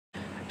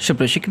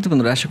সুপ্রিয় শিক্ষার্থী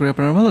বন্ধুরা, আশা করি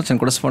আপনারা ভালো আছেন।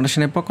 কোর্স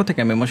ফাউন্ডেশনের পক্ষ থেকে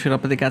আমি মশিউর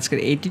আপনাদেরকে আজকের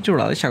এই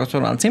টিউটোরিয়ালে স্বাগত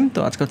জানাচ্ছি। তো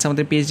আজকে হচ্ছে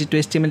আমাদের PSD টু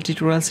HTML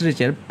টিউটোরিয়াল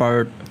সিরিজের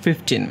পার্ট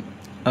 15।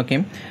 ওকে,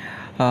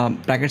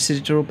 ব্র্যাকেট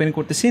সিরিজটা ওপেন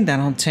করতেছি, দেন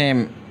হচ্ছে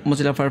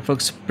মোজিলা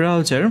ফায়ারফক্স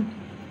ব্রাউজার।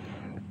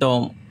 তো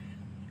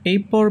এই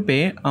পর্বে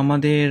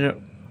আমাদের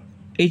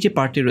এই যে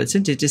পার্টটি রয়েছে,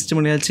 যে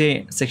টেস্টিমোনিয়াল যে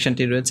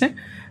সেকশনটি রয়েছে,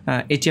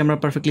 এটি আমরা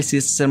পারফেক্টলি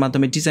CSS এর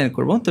মাধ্যমে ডিজাইন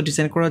করব। তো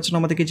ডিজাইন করার জন্য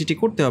আমাদেরকে যেটি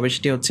করতে হবে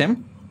সেটি হচ্ছে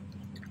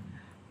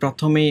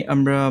প্রথমেই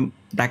আমরা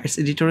ব্র্যাকেটস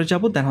এডিটরে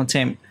যাব, দেন হচ্ছে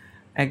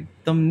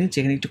একদম নিচে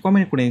এখানে একটু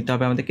কমেন্ট করে নিতে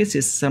হবে আমাদেরকে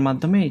CSS এর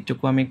মাধ্যমে।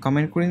 এইটুকু আমি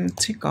কমেন্ট করে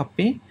নিচ্ছি,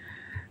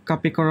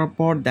 কপি করার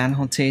পর দেন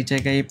হচ্ছে এই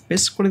জায়গায়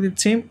পেস্ট করে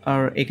দিচ্ছি।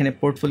 আর এখানে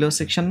পোর্টফোলিও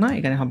সেকশন না,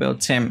 এখানে হবে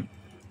হচ্ছে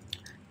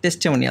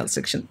টেস্টিমোনিয়াল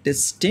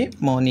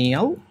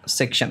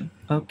সেকশন।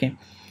 ওকে,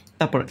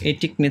 তারপর এই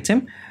টিক নিচে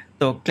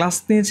তো ক্লাস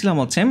নিয়েছিলাম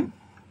হচ্ছে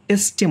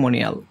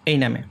টেস্টিমোনিয়াল এই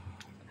নামে।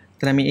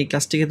 তাহলে আমি এই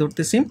ক্লাসটিকে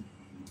ধরতেছি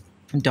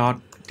ডট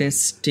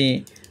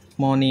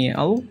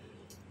টেস্টিমোনিয়াল,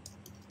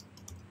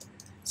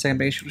 সেকেন্ড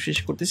ব্র্যাকেট শুরু শেষ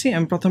করতেছি।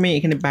 আমি প্রথমে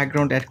এখানে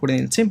ব্যাকগ্রাউন্ড অ্যাড করে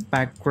নিচ্ছি,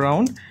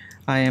 ব্যাকগ্রাউন্ড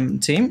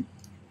img,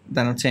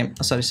 দেন হচ্ছে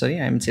সরি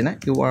img না,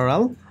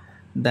 URL,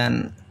 দেন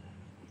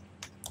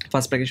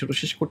ফার্স্ট ব্র্যাকেট শুরু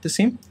শেষ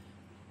করতেছি,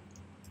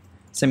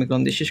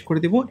 সেমিকোলন দিয়ে শেষ করে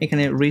দিব।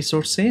 এখানে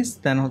রিসোর্সেস,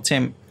 দেন হচ্ছে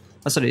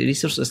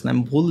রিসোর্সেস না,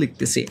 আমি ভুল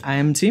লিখতেছি,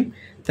 img,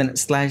 দেন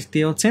স্ল্যাশ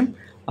দিয়ে হচ্ছে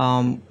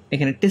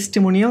এখানে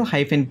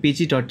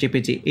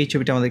testimonial-bg.jpg এই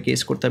ছবিটা আমাদেরকে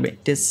ইউজ করতে হবে,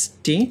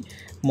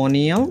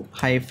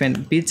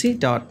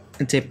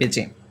 testimonial-bg.jpg।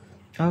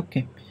 ওকে,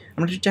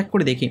 আমরা একটু চেক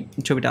করে দেখি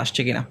ছবিটা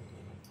আসছে কিনা।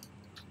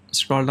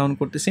 স্ক্রল ডাউন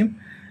করতেছি,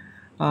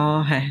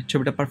 হ্যাঁ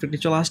ছবিটা পারফেক্টলি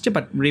চলে আসছে,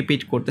 বাট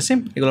রিপিট করতেছি।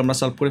 এগুলো আমরা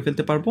সলভ করে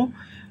ফেলতে পারবো।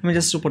 আমি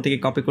জাস্ট উপর থেকে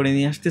কপি করে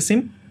নিয়ে আসতেছি,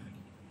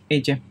 এই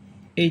যে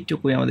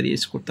এইটুকুই আমাদের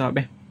ইউজ করতে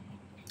হবে।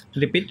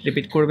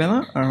 রিপিট করবে না।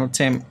 আর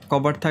হচ্ছে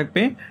কভার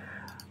থাকবে।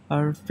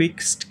 আর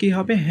ফিক্সড কি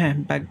হবে? হ্যাঁ,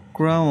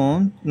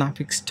 ব্যাকগ্রাউন্ড না,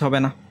 ফিক্সড হবে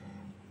না।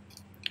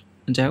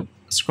 যাই হোক,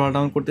 স্ক্রল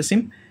ডাউন করতেছি,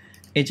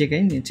 এই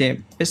জায়গায় নিচে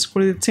পেস্ট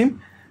করে দিচ্ছি।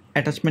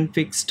 অ্যাটাচমেন্ট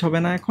ফিক্সড হবে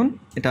না, এখন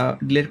এটা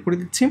ডিলিট করে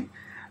দিচ্ছি।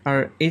 আর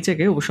এই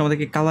জায়গায় অবশ্যই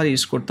আমাদেরকে কালার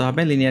ইউজ করতে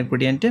হবে লিনিয়ার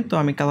গ্রেডিয়েন্টে। তো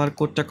আমি কালার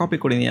কোডটা কপি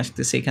করে নিয়ে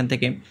আসতেছি এখান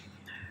থেকে।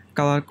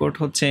 কালার কোড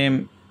হচ্ছে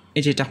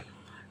এই যেটা,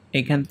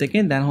 এখান থেকে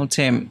দেন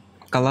হচ্ছে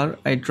কালার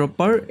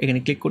আইড্রপার, এখানে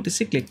ক্লিক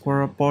করতেছি। ক্লিক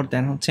করার পর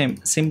দেন হচ্ছে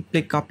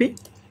সিম্পলি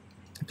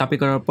কপি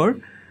করার পর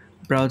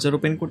ব্রাউজার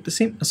ওপেন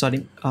করতেছি,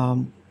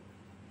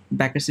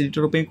 ব্র্যাকেটস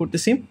এডিটর ওপেন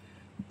করতেছি।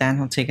 দেন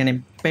হচ্ছে এখানে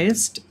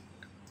পেস্ট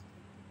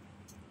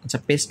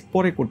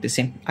পরে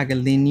করতেছি, আগে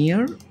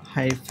লিনিয়ার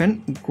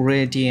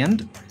গ্রেডিয়েন্ট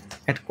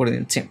অ্যাড করে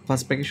দিচ্ছি।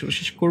 ফার্স্ট ব্র্যাকেট শুরু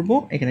শেষ করবো,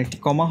 এখানে একটি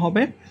কমা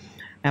হবে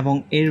এবং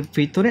এর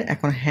ভিতরে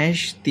এখন হ্যাশ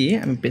দিয়ে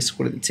আমি পেস্ট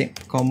করে দিচ্ছি,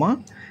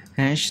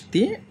 হ্যাশ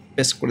দিয়ে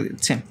পেস্ট করে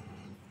দিচ্ছি।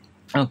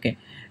 ওকে,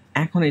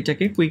 এখন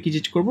এটাকে কুইক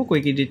এডিট করব।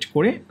 কুইক এডিট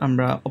করে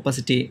আমরা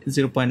অপাসিটি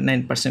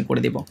 0.9%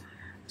 করে দেব,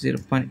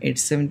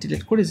 0.87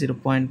 ডিলিট করে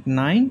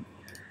 0.9।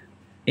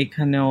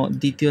 এখানেও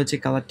দ্বিতীয় যে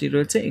কালারটি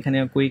রয়েছে,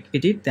 এখানেও কুইক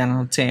এডিট, দেন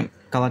হচ্ছে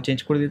কালার চেঞ্জ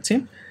করে দিচ্ছি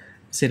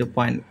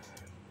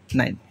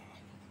 0.9।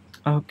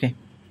 ওকে,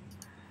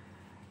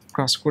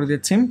 ক্রস করে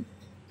দিচ্ছি।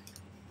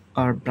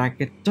 আর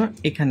ব্র্যাকেটটা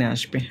এখানে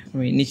আসবে,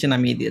 আমি নিচে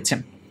নামিয়ে দিয়েছি।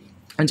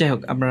 যাই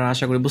হোক, আপনারা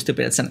আশা করি বুঝতে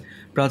পেরেছেন।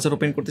 ব্রাউজার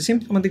ওপেন করতেছি,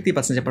 আমরা দেখতেই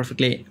পাচ্ছেন যে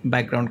পারফেক্টলি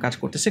ব্যাকগ্রাউন্ড কাজ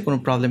করতেছে, কোনো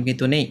প্রবলেম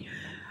কিন্তু নেই।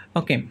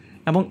 ওকে,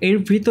 এবং এর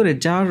ভিতরে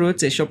যা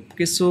রয়েছে সব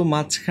কিছু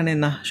মাঝখানে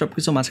না, সব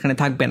কিছু মাঝখানে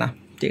থাকবে না,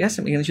 ঠিক আছে?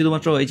 এখানে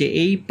শুধুমাত্র এই যে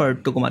এই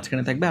পার্টটুকু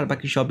মাঝখানে থাকবে, আর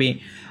বাকি সবই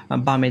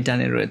বামে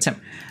ডানে রয়েছে।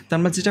 তো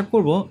আমরা যেটা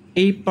করব,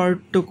 এই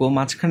পার্টটুকু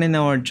মাঝখানে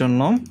নেওয়ার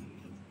জন্য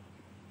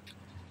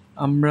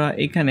আমরা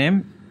এখানে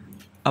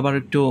আবার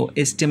একটু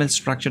HTML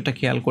স্ট্রাকচারটা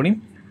খেয়াল করি।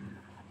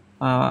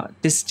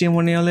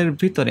 টেস্টিমোনিয়ালের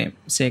ভিতরে,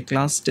 সে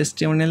ক্লাস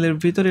টেস্টিমোনিয়ালের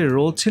ভিতরে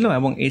রো ছিল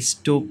এবং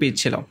H2P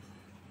ছিল।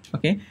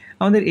 ওকে,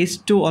 আমাদের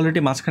H2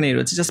 অলরেডি মাঝখানেই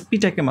রয়েছে, জাস্ট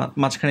পিটাকে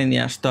মাঝখানে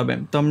নিয়ে আসতে হবে।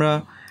 তো আমরা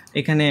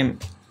এখানে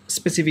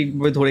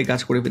স্পেসিফিকভাবে ধরে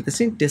কাজ করে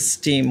ফেলতেছি,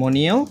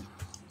 টেস্টিমোনিয়াল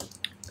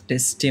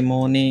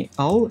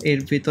এর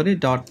ভিতরে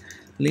ডট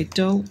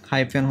লিটল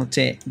হাইফেন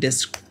হচ্ছে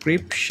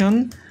ডেসক্রিপশন,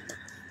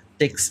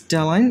 টেক্সট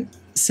অ্যালাইন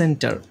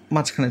সেন্টার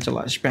মাঝখানে চলে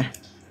আসবে,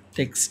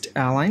 টেক্সট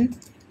অ্যালাইন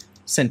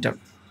সেন্টার।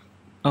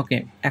 ওকে,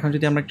 এখন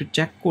যদি আমরা একটু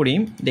চেক করি,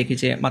 দেখি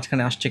যে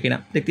মাঝখানে আসছে কিনা।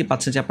 দেখতেই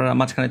পাচ্ছেন যে আপনারা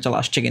মাঝখানে চলে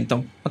আসছে কিন্তু।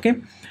 ওকে,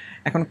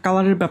 এখন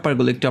কালারের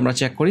ব্যাপারগুলো একটু আমরা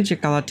চেক করি যে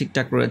কালার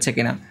ঠিকঠাক রয়েছে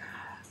কিনা।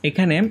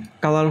 এখানে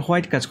কালার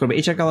হোয়াইট কাজ করবে,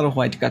 এটার কালার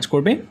হোয়াইট কাজ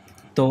করবে।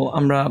 তো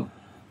আমরা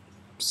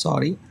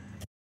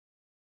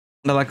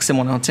লাগছে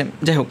মনে হচ্ছে।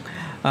 যাই হোক,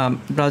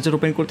 ব্রাউজার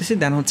ওপেন করতেছি,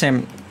 দেন হচ্ছে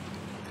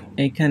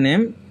এইখানে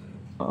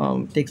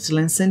টেক্সট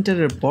লাইন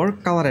সেন্টারের পর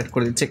কালার অ্যাড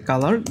করে দিচ্ছে,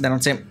 কালার, দেন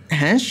হচ্ছে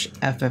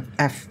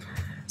 #FFF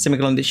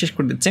সেমিকোলন দিয়ে শেষ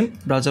করে দিচ্ছি।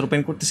 ব্রাউজার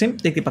ওপেন করতেছি,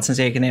 দেখতে পাচ্ছেন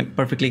যে এখানে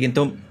পারফেক্টলি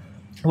কিন্তু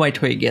হোয়াইট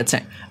হয়ে গিয়েছে।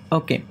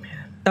 ওকে,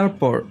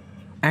 তারপর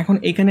এখন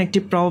এখানে একটি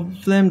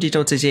প্রবলেম যেটা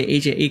হচ্ছে যে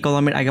এই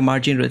কলামের আগে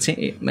মার্জিন রয়েছে।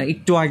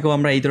 একটু আগেও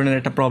আমরা এই ধরনের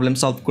একটা প্রবলেম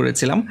সলভ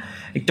করেছিলাম,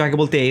 একটু আগে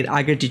বলতে এর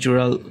আগের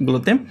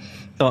টিউটোরিয়ালগুলোতে।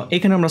 তো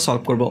এখানে আমরা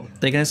সলভ করব।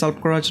 তো এখানে সলভ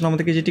করার জন্য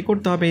আমাদেরকে যেটি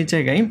করতে হবে, এই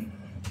জায়গায়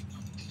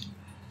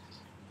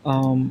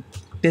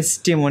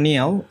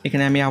টেস্টিমোনিয়াল,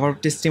 এখানে আমি আবার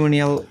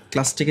টেস্টিমোনিয়াল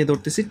ক্লাসটিকে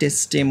ধরতেছি,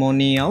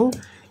 টেস্টিমোনিয়াল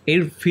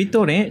এর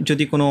ভিতরে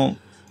যদি কোনো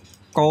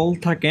কল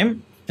থাকে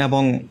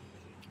এবং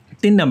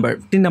 3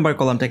 নাম্বার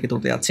কলামটাকে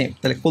তুলতে যাচ্ছি,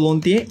 তাহলে কোলন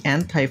দিয়ে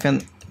and hyphen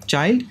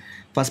child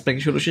first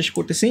bracket শুরু শেষ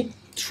করতেছি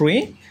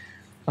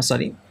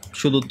 3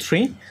 শুধু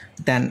 3,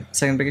 দেন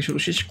সেকেন্ড ব্র্যাকেট শুরু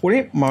শেষ করে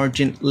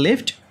মার্জিন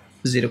লেফট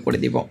 0 করে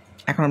দিব।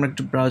 এখন আমরা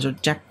একটু ব্রাউজার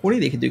চেক করি,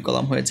 দেখি 2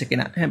 কলাম হয়েছে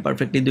কিনা। হ্যাঁ,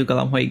 পারফেক্টলি 2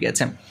 কলাম হয়ে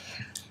গেছে।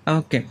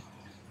 ওকে,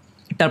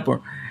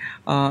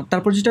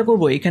 তারপর যেটা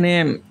করব, এখানে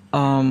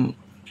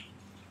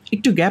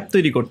একটু গ্যাপ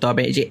তৈরি করতে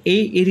হবে, যে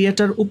এই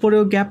এরিয়াটার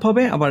উপরেও গ্যাপ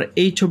হবে, আবার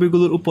এই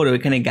ছবিগুলোর উপরেও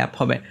এখানে গ্যাপ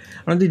হবে।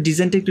 আমরা যদি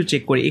ডিজাইনটা একটু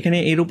চেক করি, এখানে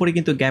এর উপরে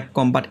কিন্তু গ্যাপ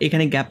কম, বাট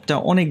এখানে গ্যাপটা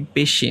অনেক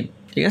বেশি,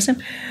 ঠিক আছে?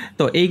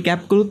 তো এই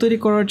গ্যাপগুলো তৈরি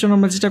করার জন্য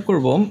আমরা যেটা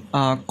করব,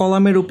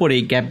 কলামের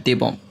উপরেই গ্যাপ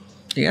দেব,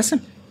 ঠিক আছে?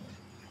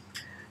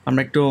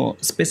 আমরা একটু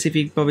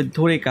স্পেসিফিকভাবে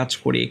ধরে কাজ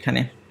করি।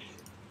 এখানে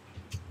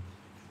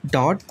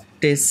ডট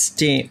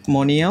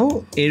টেস্টিমোনিয়াল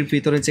এর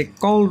ভিতরে যে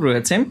কল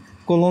রয়েছে,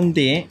 কোলন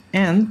দিয়ে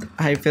অ্যান্ড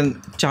হাইফেন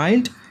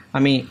চাইল্ড,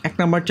 আমি 1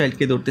 নাম্বার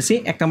চাইল্ডকে ধরতেছি।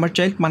 1 নাম্বার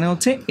চাইল্ড মানে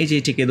হচ্ছে এই যে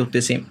এটিকে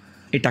ধরতেছি,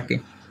 এটাকে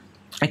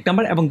 1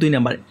 নাম্বার এবং 2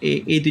 নাম্বার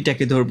এই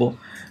দুইটাকে ধরবো।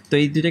 তো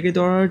এই দুইটাকে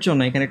ধরার জন্য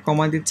এখানে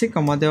কমা দিচ্ছি,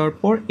 কমা দেওয়ার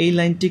পর এই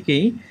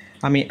লাইনটিকেই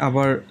আমি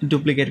আবার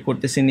ডুপ্লিকেট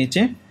করতেছি,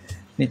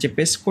 নিচে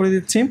পেস্ট করে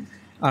দিচ্ছি।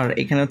 আর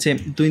এখানে হচ্ছে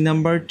 2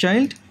 নাম্বার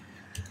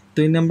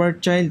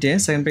চাইল্ডে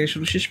সেকেন্ড ব্র্যাকেট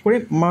শুরু শেষ করে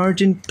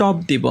মার্জিন টপ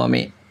দিব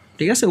আমি,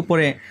 ঠিক আছে?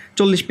 উপরে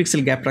 40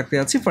 পিক্সেল গ্যাপ রাখতে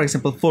যাচ্ছি, for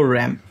example 4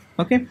 RAM।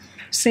 Okay,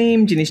 same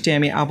জিনিসটাই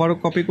আমি আবারও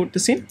কপি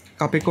করতেছি।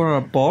 কপি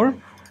করার পর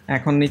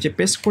এখন নিচে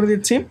পেস্ট করে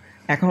দিচ্ছি।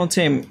 এখন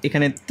হচ্ছে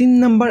এখানে 3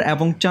 নাম্বার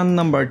এবং 4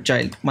 নাম্বার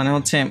চাইল্ড মানে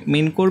হচ্ছে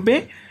মিন করবে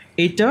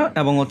এইটা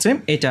এবং হচ্ছে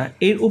এটা,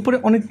 এর উপরে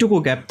অনেকটুকু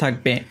গ্যাপ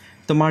থাকবে।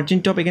 তো মার্জিন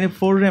টপ এখানে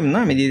 4 RAM না,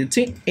 আমি দিয়ে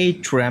দিচ্ছি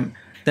 8 RAM।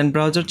 দেন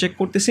ব্রাউজার চেক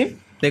করতেছি,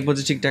 দেখবো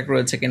যে ঠিকঠাক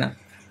রয়েছে কিনা।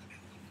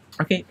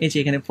 ওকে, এই যে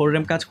এখানে 4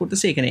 RAM কাজ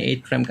করতেছে, এখানে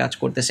 8 RAM কাজ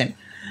করতেছে।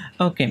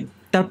 ওকে,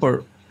 তারপর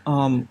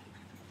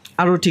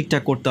আরও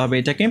ঠিকঠাক করতে হবে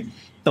এটাকে।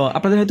 তো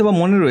আপনাদের হয়তো বা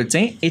মনে রয়েছে,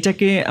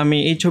 এটাকে আমি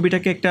এই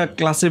ছবিটাকে একটা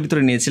ক্লাসের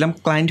ভিতরে নিয়েছিলাম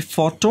ক্লায়েন্ট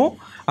ফটো,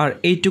 আর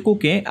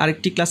এইটুকুকে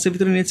আরেকটি ক্লাসের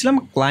ভিতরে নিয়েছিলাম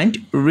ক্লায়েন্ট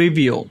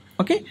রিভিউ।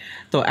 ওকে,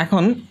 তো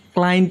এখন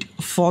ক্লায়েন্ট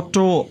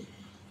ফটো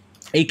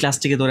এই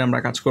ক্লাসটিকে ধরে আমরা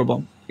কাজ করব,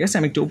 ঠিক আছে?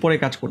 আমি একটু উপরে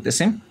কাজ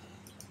করতেছি,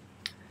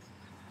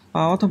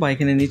 অথবা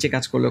এখানে নিচে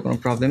কাজ করলেও কোনো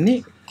প্রবলেম নেই।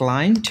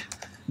 ক্লায়েন্ট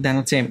দেন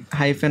হচ্ছে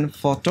হাইফেন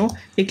ফটো,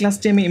 এই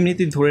ক্লাসটি আমি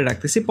এমনিতেই ধরে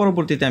রাখতেছি,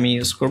 পরবর্তীতে আমি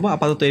ইউজ করব,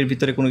 আপাতত এর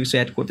ভিতরে কোনো কিছু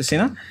অ্যাড করতেছি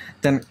না।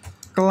 দেন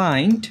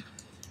ক্লায়েন্ট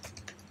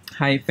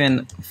হাইফেন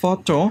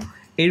ফটো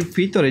এর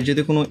ভিতরে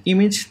যদি কোনো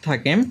ইমেজ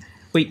থাকে,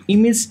 ওই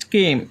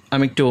ইমেজকে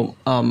আমি একটু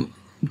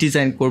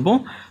ডিজাইন করব।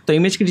 তো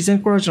ইমেজকে ডিজাইন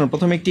করার জন্য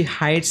প্রথমে একটি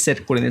হাইট সেট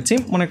করে নিচ্ছি।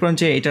 মনে করেন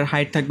যে এটার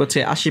হাইট থাকবে হচ্ছে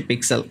 80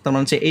 পিক্সেল, তার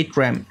মানে হচ্ছে 8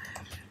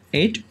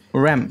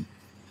 RAM।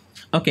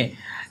 ওকে,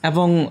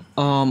 এবং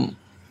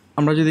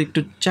আমরা যদি একটু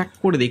চেক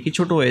করে দেখি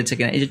ছোটো হয়েছে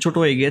কিনা, এই যে ছোটো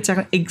হয়ে গিয়েছে।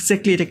 এখন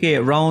এক্স্যাক্টলি এটাকে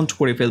রাউন্ড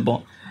করে ফেলবো,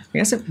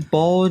 ঠিক আছে?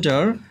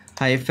 বর্ডার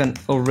হাইফেন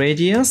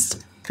রেডিয়াস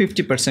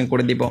 50%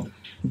 করে দিব।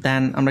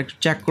 দেন আমরা একটু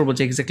চেক করবো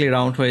যে এক্স্যাক্টলি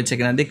রাউন্ড হয়েছে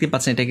কিনা। দেখতে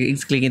পাচ্ছেন এটাকে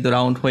এক্স্যাক্টলি কিন্তু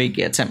রাউন্ড হয়ে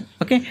গিয়েছে।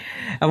 ওকে,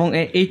 এবং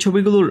এই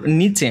ছবিগুলোর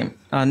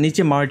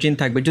নিচে মার্জিন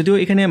থাকবে, যদিও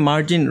এখানে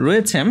মার্জিন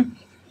রয়েছে,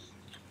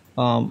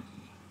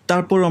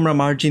 তারপর আমরা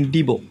মার্জিন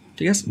দিব,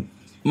 ঠিক আছে?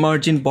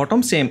 মার্জিন বটম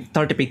সেম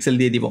 30 পিক্সেল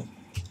দিয়ে দিব,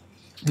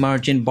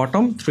 মার্জিন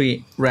বটম 3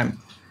 RAM।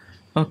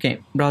 ওকে,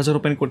 ব্রাউজার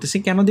ওপেন করতেছি।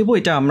 কেন দিব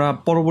এটা আমরা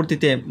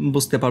পরবর্তীতে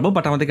বুঝতে পারবো,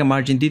 বাট আমাদেরকে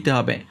মার্জিন দিতে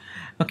হবে।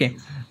 ওকে,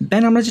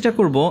 দেন আমরা যেটা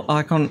করব,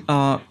 এখন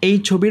এই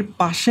ছবির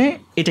পাশে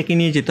এটাকে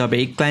নিয়ে যেতে হবে,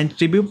 এই ক্লায়েন্ট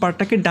রিভিউ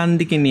পার্টটাকে ডান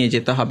দিকে নিয়ে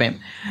যেতে হবে।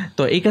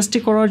 তো এই কাজটি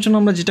করার জন্য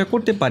আমরা যেটা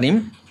করতে পারি,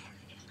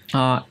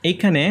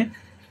 এইখানে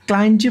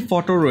ক্লায়েন্ট যে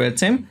ফটো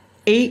রয়েছে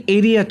এই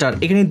এরিয়াটার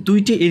এখানে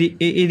 2টি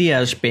এরিয়া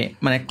আসবে,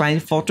 মানে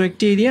ক্লায়েন্ট ফটো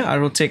একটি এরিয়া আর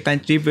হচ্ছে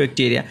ক্লায়েন্ট রিভিউ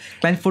একটি এরিয়া।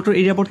 ক্লায়েন্ট ফটোর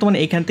এরিয়া বর্তমানে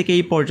এখান থেকে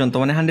এই পর্যন্ত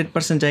মানে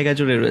 100% জায়গা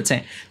জুড়ে রয়েছে।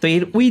 তো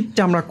এর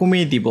উইথটা আমরা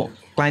কমিয়ে দিব,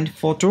 ক্লায়েন্ট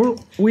ফটোর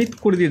উইথ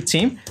করে দিচ্ছি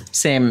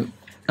সেম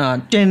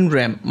 10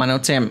 RAM, মানে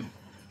হচ্ছে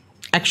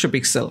 100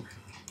 পিক্সেল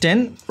 10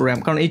 RAM,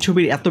 কারণ এই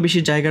ছবির এত বেশি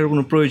জায়গার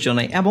কোনো প্রয়োজন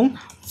নেই। এবং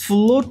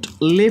ফ্লোট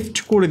লেফট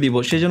করে দিব,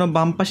 সেই জন্য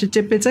বাম পাশে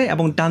চেপে যায়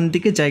এবং ডান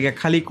দিকে জায়গা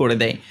খালি করে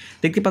দেয়।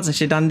 দেখতে পাচ্ছেন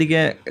সে ডান দিকে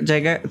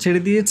জায়গা ছেড়ে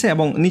দিয়েছে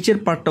এবং নিচের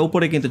পার্টটা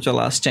উপরে কিন্তু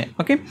চলে আসছে।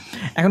 ওকে,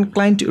 এখন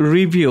ক্লায়েন্ট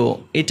রিভিউ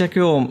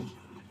এটাকেও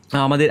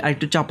আমাদের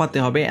আরেকটু চাপাতে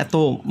হবে,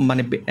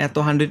 এত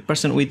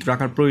 100% উইথ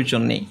রাখার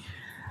প্রয়োজন নেই।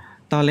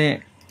 তাহলে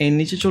এর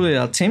নিচে চলে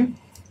যাচ্ছে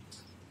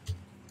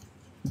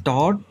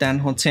ডট, দেন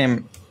হচ্ছে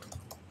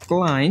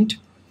ক্লায়েন্ট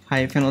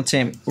হাইফেন হচ্ছে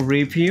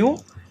রিভিউ,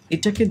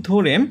 এটাকে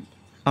ধরে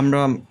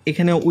আমরা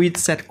এখানে উইথ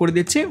সেট করে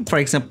দিচ্ছি, for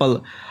example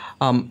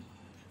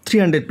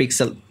 300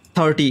 pixel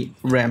 30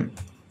 RAM।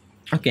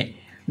 Okay,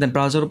 then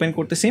browser open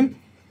করতেছি,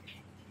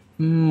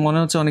 মনে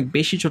হচ্ছে অনেক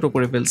বেশি ছোট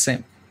করে ফেলছে।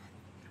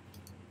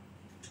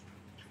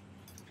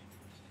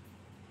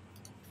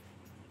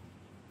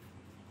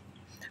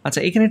 আচ্ছা,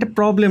 এখানে একটা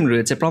প্রবলেম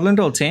রয়েছে,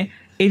 প্রবলেমটা হচ্ছে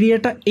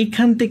এরিয়াটা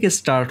এখান থেকে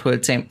স্টার্ট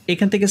হয়েছে,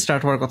 এখান থেকে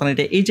স্টার্ট হওয়ার কথা না,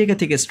 এটা এই জায়গা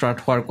থেকে স্টার্ট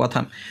হওয়ার কথা।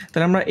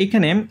 তাহলে আমরা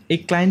এখানে এই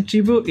ক্লায়েন্ট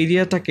রিভিউ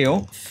এরিয়াটাকেও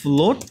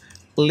ফ্লোট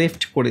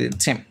লেফট করে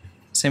দিচ্ছি,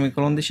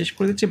 সেমিকোলন দিয়ে শেষ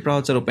করে দিচ্ছি,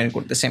 ব্রাউজার ওপেন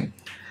করতেছি।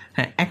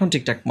 হ্যাঁ, এখন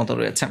ঠিকঠাক মতো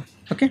রয়েছে।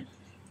 ওকে,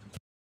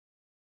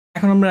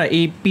 এখন আমরা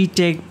এই পি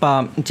ট্যাগ বা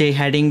যে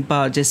হেডিং বা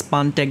যে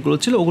স্পান ট্যাগগুলো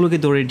ছিল ওগুলোকে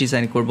ধরে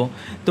ডিজাইন করব।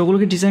 তো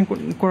ওগুলোকে ডিজাইন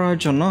করার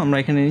জন্য আমরা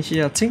এখানে নিচে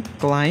যাচ্ছি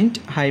ক্লায়েন্ট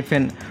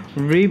হাইফেন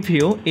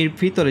রিভিউ, এর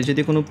ভিতরে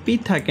যদি কোনো পি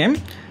থাকে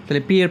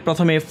তাহলে পি এর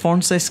প্রথমে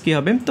ফন্ট সাইজ কী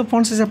হবে। তো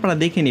ফন্ট সাইজ আপনারা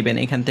দেখে নেবেন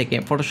এখান থেকে,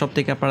 ফটোশপ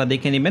থেকে আপনারা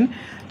দেখে নেবেন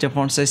যে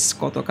ফন্ট সাইজ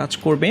কত কাজ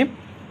করবে।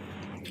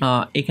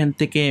 এখান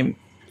থেকে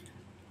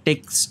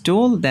টেক্সট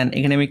টুল, দেন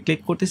এখানে আমি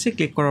ক্লিক করতেছি,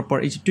 ক্লিক করার পর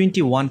এই যে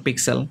 21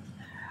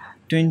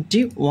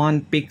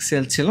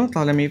 পিক্সেল ছিল,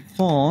 তাহলে আমি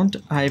font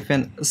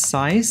hyphen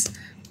size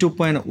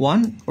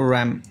 2.1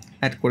 RAM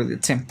add করে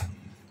দিচ্ছি।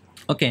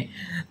 ওকে,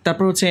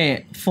 তারপর হচ্ছে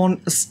ফন্ট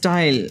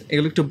স্টাইল,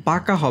 এগুলো একটু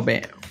বাঁকা হবে,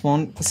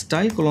 ফন্ট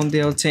স্টাইল কোলন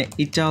দিয়ে হচ্ছে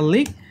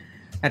ইটালিক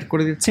অ্যাড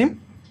করে দিচ্ছি।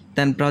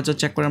 দেন ব্রাউজার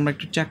চেক করে আমরা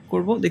একটু চেক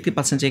করব, দেখতে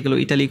পাচ্ছেন যে এগুলো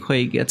ইটালিক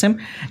হয়ে গিয়েছে।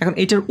 এখন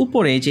এটার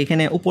উপরে যে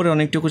এখানে উপরে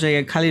অনেকটুকু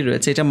জায়গায় খালি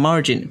রয়েছে, এটা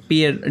মার্জিন, পি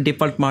এর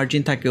ডিফল্ট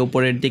মার্জিন থাকে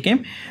উপরের দিকে,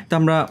 তো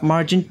আমরা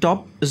মার্জিন টপ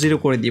 0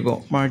 করে দিব।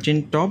 মার্জিন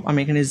টপ আমি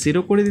এখানে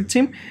 0 করে দিচ্ছি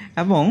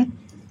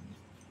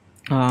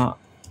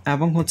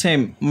এবং হচ্ছে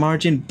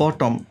মার্জিন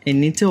বটম এর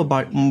নিচেও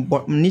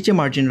নিচে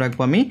মার্জিন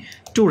রাখবো আমি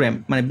 2 র্যাম,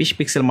 মানে 20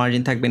 পিক্সেল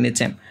মার্জিন থাকবে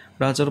নিচে।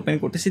 ব্রাউজার ওপেন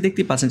করতেছি,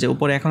 দেখতে পাচ্ছেন যে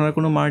উপরে এখন আর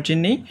কোনো মার্জিন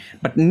নেই,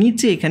 বাট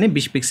নিচে এখানে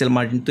 20 পিক্সেল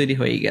মার্জিন তৈরি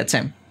হয়ে গেছে।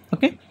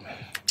 ওকে,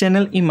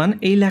 চ্যানেল ইমান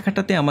এই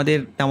লেখাটাতে আমাদের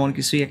তেমন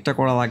কিছুই একটা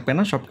করা লাগবে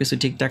না, সব কিছু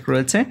ঠিকঠাক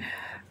রয়েছে।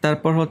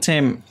 তারপর হচ্ছে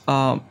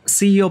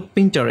সিইও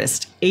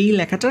পিন্টারেস্ট, এই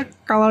লেখাটার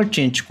কালার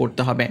চেঞ্জ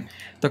করতে হবে।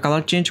 তো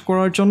কালার চেঞ্জ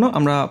করার জন্য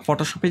আমরা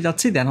ফটোশপে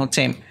যাচ্ছি, দেন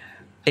হচ্ছে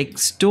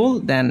টেক্সট টুল,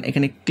 দেন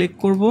এখানে ক্লিক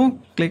করব।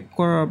 ক্লিক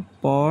করার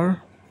পর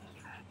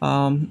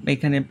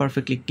এখানে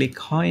পারফেক্টলি ক্লিক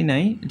হয়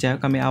নাই, যাই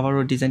হোক আমি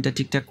আবারও ডিজাইনটা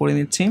ঠিকঠাক করে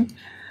নিচ্ছি।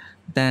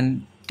 দেন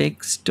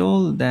টেক্সট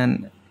টুল, দেন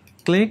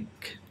ক্লিক,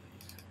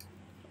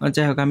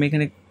 যাই হোক আমি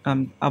এখানে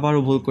আবারও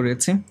ভুল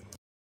করেছি,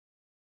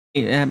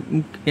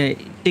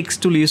 টেক্সট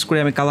টুল ইউজ করে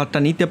আমি কালারটা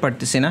নিতে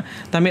পারতেছি না,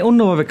 তো আমি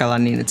অন্যভাবে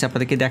কালার নিয়ে নিচ্ছি,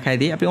 আপনাদেরকে দেখাই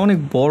দিই। আপনি অনেক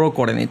বড়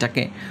করেন,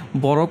 এটাকে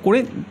বড় করে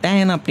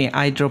দেন, আপনি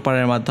আই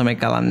ড্রপারের মাধ্যমে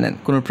কালার নেন,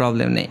 কোনো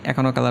প্রবলেম নেই,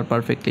 এখনও কালার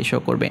পারফেক্টলি শো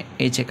করবে।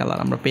 এই যে কালার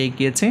আমরা পেয়ে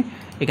গিয়েছি,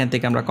 এখান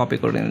থেকে আমরা কপি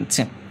করে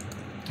নিচ্ছি,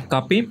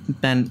 কপি,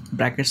 দেন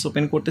ব্র্যাকেটস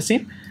ওপেন করতেছি।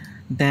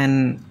 দেন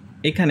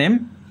এখানে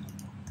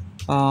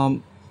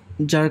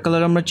যার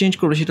কালার আমরা চেঞ্জ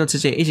করবো সেটা হচ্ছে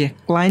যে এই যে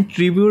ক্লায়েন্ট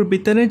রিভিউর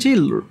ভিতরে যে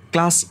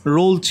ক্লাস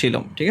রোল ছিল,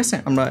 ঠিক আছে,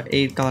 আমরা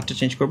এই কালারটা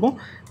চেঞ্জ করব।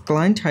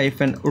 ক্লায়েন্ট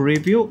হাইফেন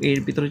রিভিউ এর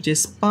ভিতরে যে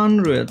স্পান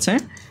রয়েছে,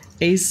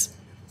 এই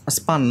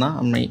স্পান না,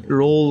 আমরা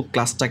রোল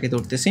ক্লাসটাকে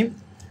ধরতেছি,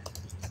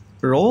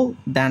 রোল,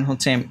 দেন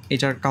হচ্ছে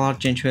এটার কালার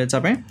চেঞ্জ হয়ে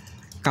যাবে,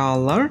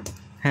 কালার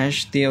হ্যাশ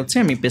দিয়ে হচ্ছে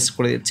আমি পেস্ট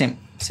করে দিচ্ছি,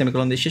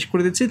 সেমিকোলন দিয়ে শেষ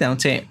করে দিচ্ছি। দেন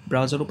হচ্ছে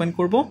ব্রাউজার ওপেন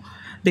করব,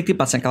 দেখতে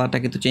পাচ্ছেন কালারটা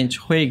কিন্তু চেঞ্জ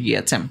হয়ে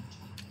গিয়েছে।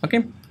 ওকে,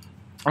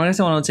 আমার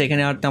কাছে মনে হচ্ছে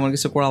এখানে আর তেমন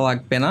কিছু করা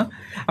লাগবে না,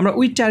 আমরা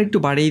উইটটা আরেকটু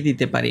বাড়িয়ে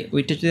দিতে পারি,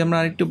 উইটটা যদি আমরা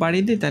আরেকটু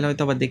বাড়িয়ে দিই তাহলে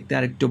হয়তো আবার দেখতে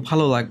আরেকটু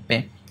ভালো লাগবে।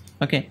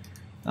 ওকে,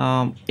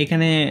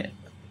 এখানে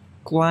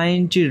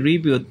ক্লায়েন্ট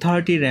রিভিউ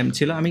 30 র্যাম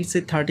ছিল, আমি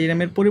সেই 30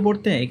 র্যামের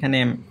পরিবর্তে এখানে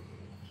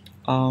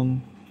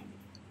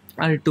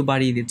আর একটু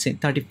বাড়িয়ে দিচ্ছি,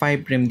 35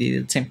 র্যাম দিয়ে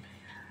দিচ্ছি।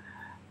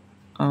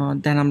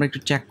 দেন আমরা একটু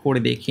চেক করে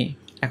দেখি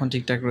এখন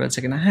ঠিকঠাক রয়েছে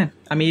কিনা। হ্যাঁ,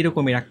 আমি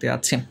এইরকমই রাখতে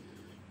যাচ্ছি।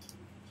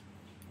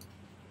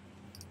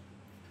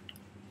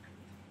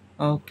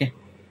 ওকে,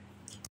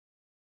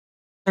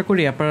 আশা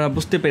করি আপনারা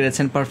বুঝতে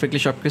পেরেছেন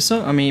পারফেক্টলি সব কিছু।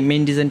 আমি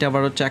মেইন ডিজাইনটা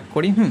আবারও চেক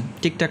করি,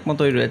 ঠিকঠাক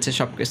মতোই রয়েছে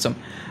সব কিছু।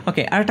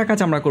 ওকে, আরেকটা কাজ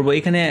আমরা করবো,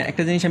 এখানে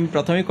একটা জিনিস আমি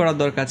প্রথমেই করার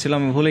দরকার ছিল,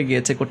 আমি ভুলে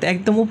গিয়েছি করতে,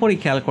 একদম উপরেই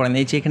খেয়াল করেন,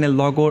 এই যে এখানে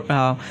লগোর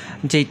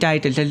যে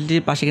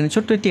টাইটেলটির পাশে এখানে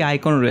ছোট্ট একটি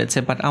আইকন রয়েছে,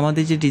 বাট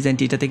আমাদের যে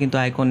ডিজাইনটি এটাতে কিন্তু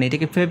আইকন নেই,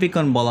 এটাকে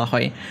ফেভিকন বলা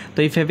হয়। তো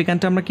এই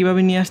ফেভিকনটা আমরা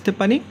কীভাবে নিয়ে আসতে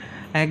পারি,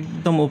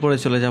 একদম উপরে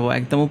চলে যাব,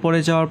 একদম উপরে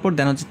যাওয়ার পর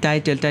দেন হচ্ছে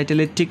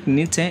টাইটেলের ঠিক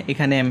নিচে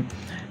এখানে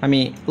আমি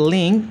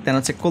লিঙ্ক, দেন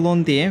হচ্ছে কোলন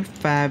দিয়ে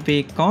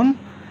ফেভিকন,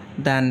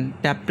 দেন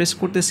ট্যাপ প্রেস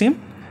করতেছি,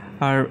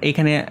 আর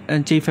এখানে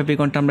যেই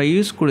ফেভিকনটা আমরা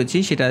ইউজ করেছি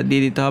সেটা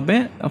দিয়ে দিতে হবে।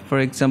 ফর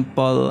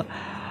এক্সাম্পল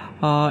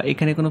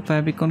এখানে কোনো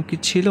ফেভিকন কি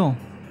ছিল,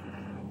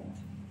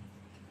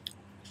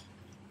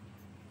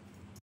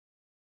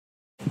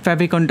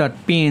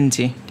 favicon.png,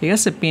 ঠিক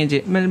আছে, পিএনজি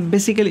মানে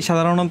বেসিক্যালি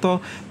সাধারণত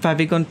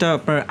ফেভিকনটা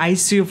আপনার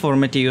আইসিইউ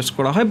ফরম্যাটে ইউজ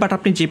করা হয়, বাট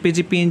আপনি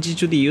জেপিজি পিএনজি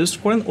যদি ইউজ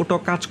করেন ওটাও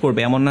কাজ করবে,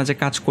 এমন না যে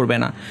কাজ করবে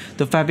না।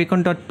 তো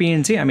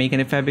favicon.png, আমি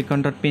এখানে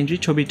favicon.png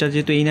ছবিটা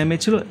যেহেতু এই নামে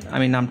ছিল,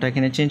 আমি নামটা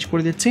এখানে চেঞ্জ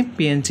করে দিচ্ছি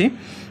পিএনজি।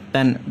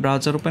 দেন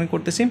ব্রাউজার ওপেন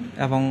করতেছি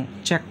এবং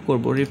চেক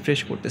করব, রিফ্রেশ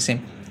করতেছি।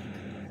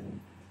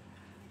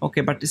 ওকে,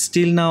 বাট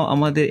স্টিল নাও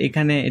আমাদের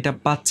এখানে এটা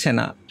পাচ্ছে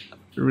না,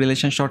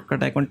 relation shortcut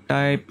icon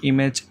type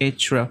image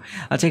এইচরা।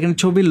 আচ্ছা, এখানে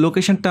ছবির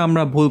লোকেশনটা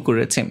আমরা ভুল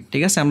করেছি,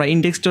 ঠিক আছে, আমরা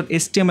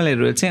index.html এ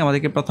রয়েছে,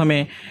 আমাদেরকে প্রথমে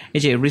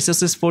এই যে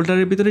রিসোর্সেস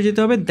ফোল্ডারের ভিতরে যেতে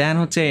হবে, দেন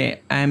হচ্ছে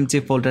img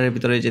ফোল্ডারের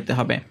ভিতরে যেতে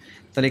হবে।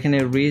 তাহলে এখানে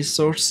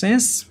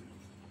রিসোর্সেস,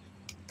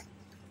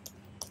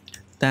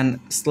 দেন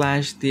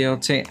স্ল্যাশ দিয়ে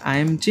হচ্ছে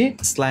img,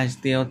 স্ল্যাশ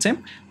দিয়ে হচ্ছে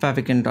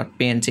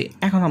favicon.png।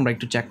 এখন আমরা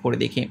একটু চেক করে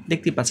দেখি,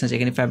 দেখতেই পাচ্ছেন যে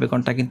এখানে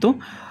ফেভিকনটা কিন্তু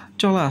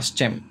চলে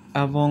আসছে,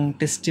 এবং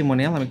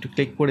টেস্টিমোনিয়াল আমি একটু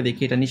ক্লিক করে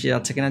দেখি এটা নিচে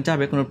যাচ্ছে কিনা,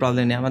 যাবে, কোনো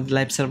প্রবলেম নেই। আমাদের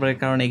লাইভ সার্ভারের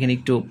কারণে এখানে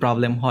একটু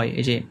প্রবলেম হয়,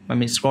 এই যে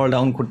আমি স্ক্রল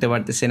ডাউন করতে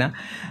পারতেছি না,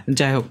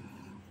 যাই হোক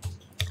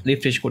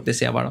রিফ্রেশ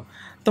করতেছি আবারও।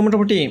 তো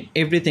মোটামুটি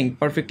এভরিথিং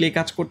পারফেক্টলি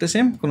কাজ করতেছে,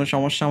 কোনো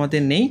সমস্যা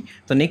আমাদের নেই।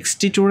 তো নেক্সট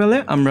টিউটোরিয়ালে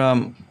আমরা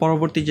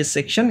পরবর্তী যে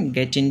সেকশন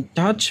গেট ইন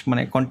টাচ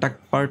মানে কন্ট্যাক্ট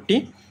পার্টি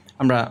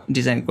আমরা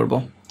ডিজাইন করব।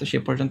 তো সে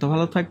পর্যন্ত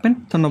ভালো থাকবেন,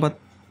 ধন্যবাদ।